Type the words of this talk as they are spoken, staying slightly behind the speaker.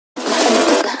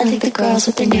I think the girls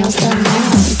with their nails done now.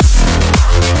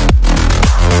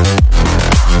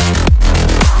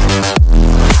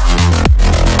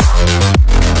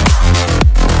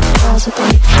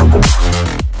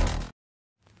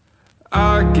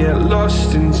 I get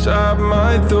lost inside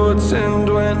my thoughts, and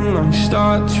when I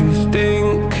start to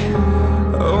think,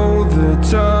 oh, the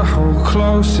how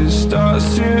close it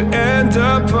starts to end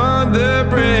up on the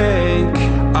brink.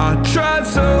 I tried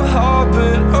so hard,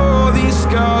 but all these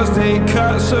scars, they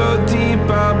cut so deep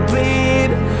I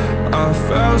bleed. I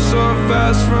fell so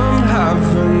fast from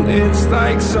heaven, it's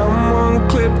like someone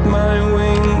clipped my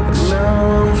wings.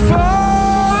 Now I'm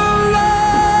falling,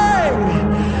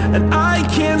 and I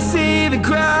can't see the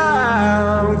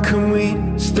ground. Can we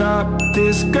stop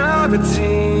this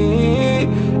gravity?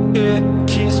 It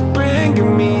keeps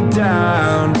bringing me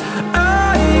down.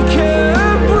 I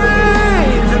can't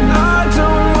breathe and I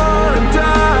don't wanna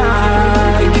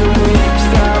die. Can we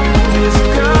stop this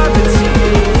gravity?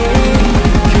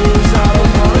 'Cause I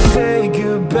don't wanna say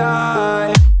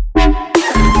goodbye.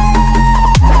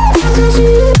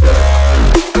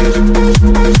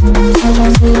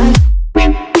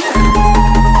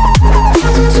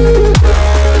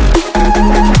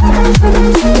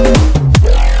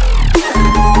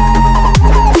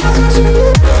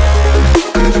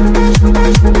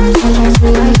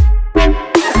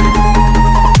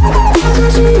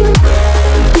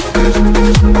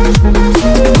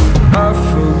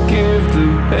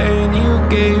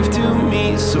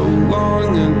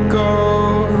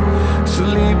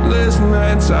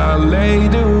 I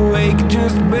laid awake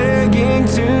just begging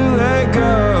to let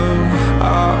go.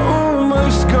 I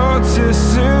almost got to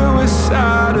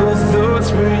suicidal thoughts,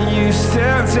 but you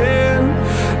stepped in.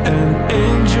 An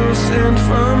angel sent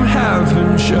from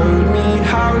heaven showed me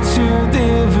how to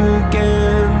live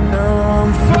again. Now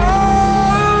I'm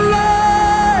falling,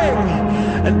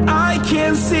 and I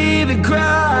can't see the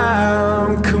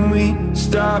ground. Can we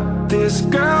stop this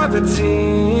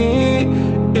gravity?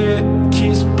 It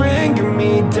keeps bringing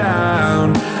me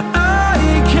down. I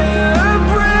can't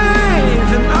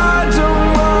breathe and I don't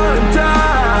wanna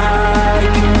die.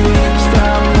 Can we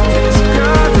stop this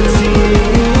gravity?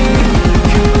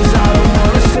 'Cause I don't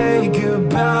wanna say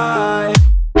goodbye.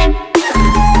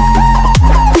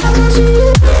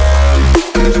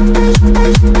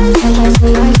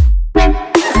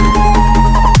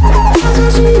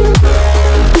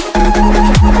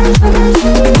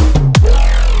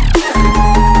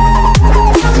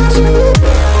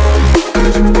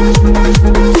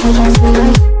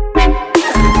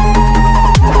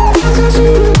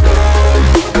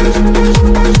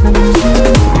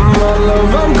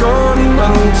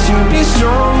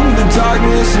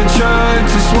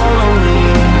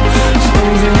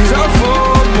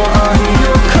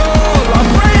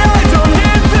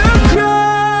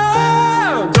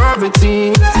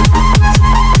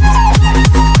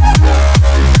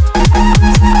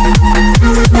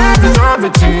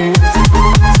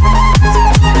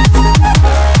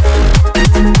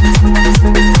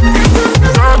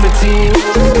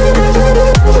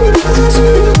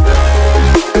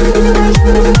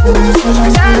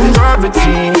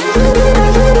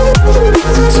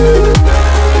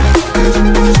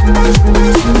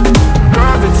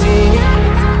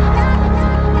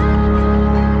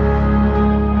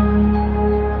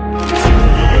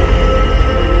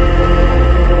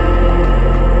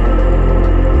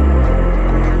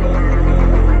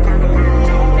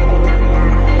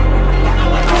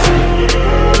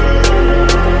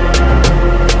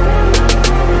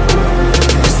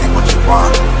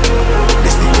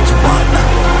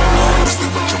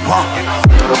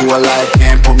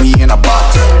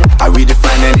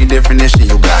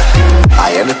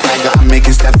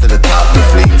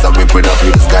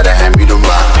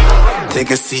 Take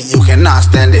a seat, you cannot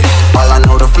stand it. All I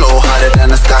know, the flow harder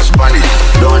than a Scotch bunny.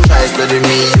 Don't try studying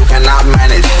me, you cannot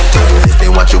manage. This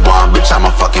ain't what you want, bitch, I'm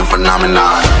a fucking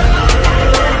phenomenon.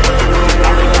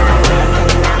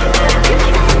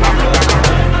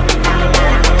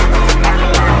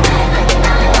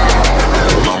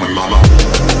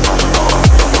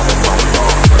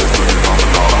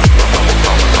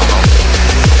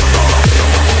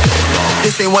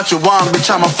 This ain't what you want, bitch,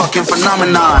 I'm a fucking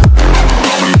phenomenon.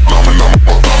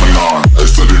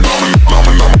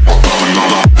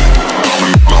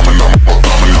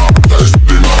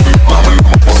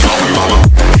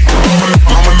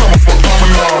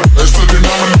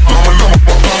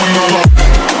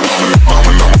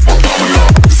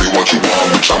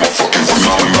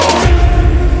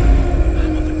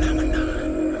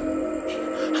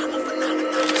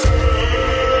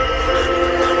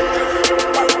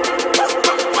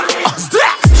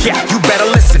 Yeah, you better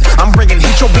listen. I'm bringing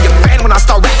heat, your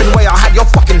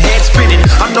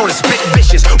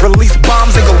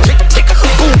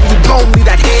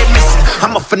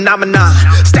phenomenon.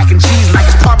 Stacking cheese like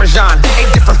it's Parmesan. 8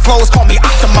 different flows, call me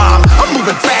Octomom. I'm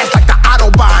moving fast like the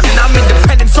Autobahn, and I'm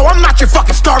independent, so I'm not your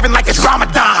fucking starving like it's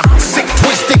Ramadan. Sick,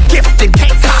 twisted, gifted,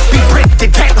 can't copy,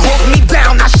 printed, can't hold me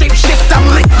down. I shape shift, I'm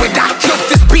liquid. I killed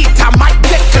this beat, I might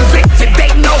get convicted.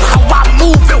 They know how I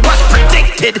move, it was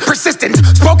predicted. Persistent,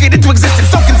 spoke it into existence,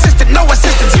 so consistent, no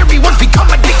assistance. Hear me once, become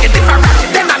addicted. If I rap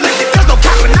it, then I live it. There's no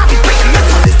cap when I be speaking.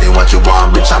 This ain't what you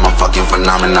want, bitch, I'm a fucking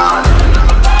phenomenon.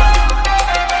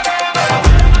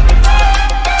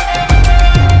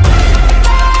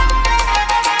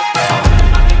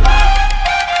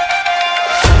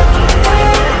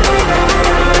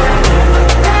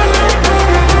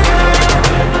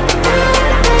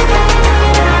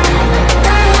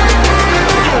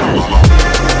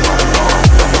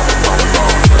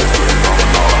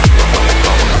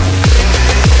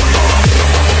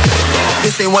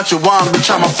 This ain't what you want, bitch,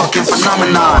 I'm a fucking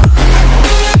phenomenon.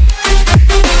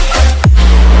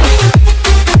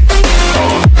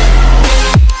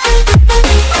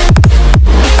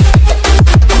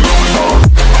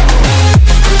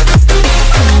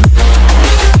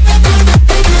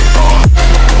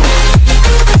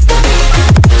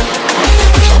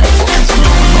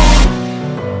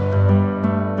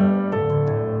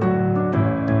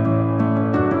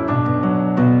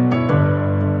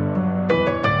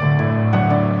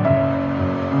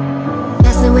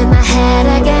 With my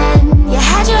head again, you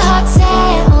had your heart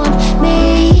set on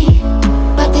me,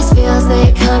 but these feels,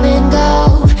 they come and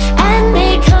go, and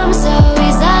they come so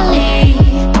easily.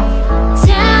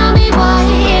 Tell me what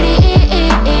it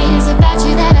is about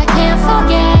you that I can't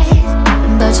forget,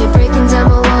 but you're breaking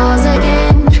down my walls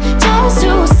again, just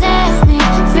to set me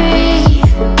free.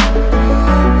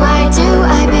 Why do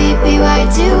I, baby, why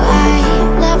do I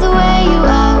love the way you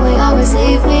always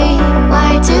leave me?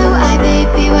 Why do I,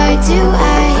 baby, why do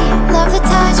I love the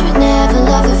touch but never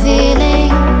love the feeling?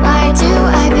 Why do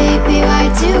I, baby, why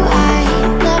do I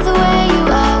love the way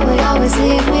you always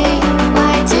leave me?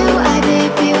 Why do I,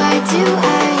 baby, why do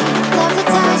I love the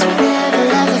touch but never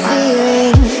love the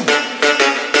feeling?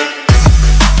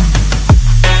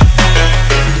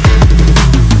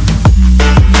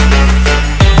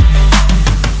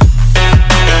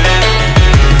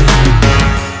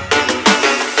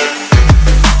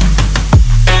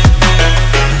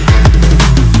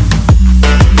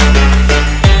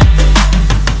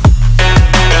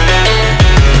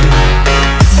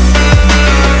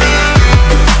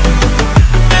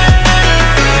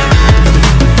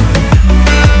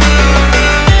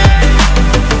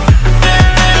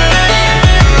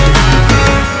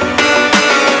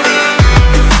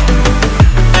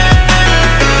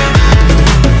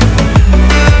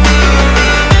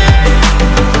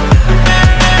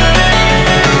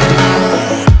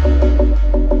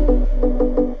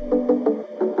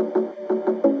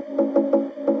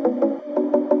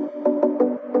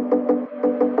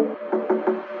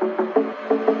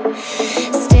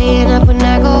 Staying up when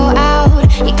I go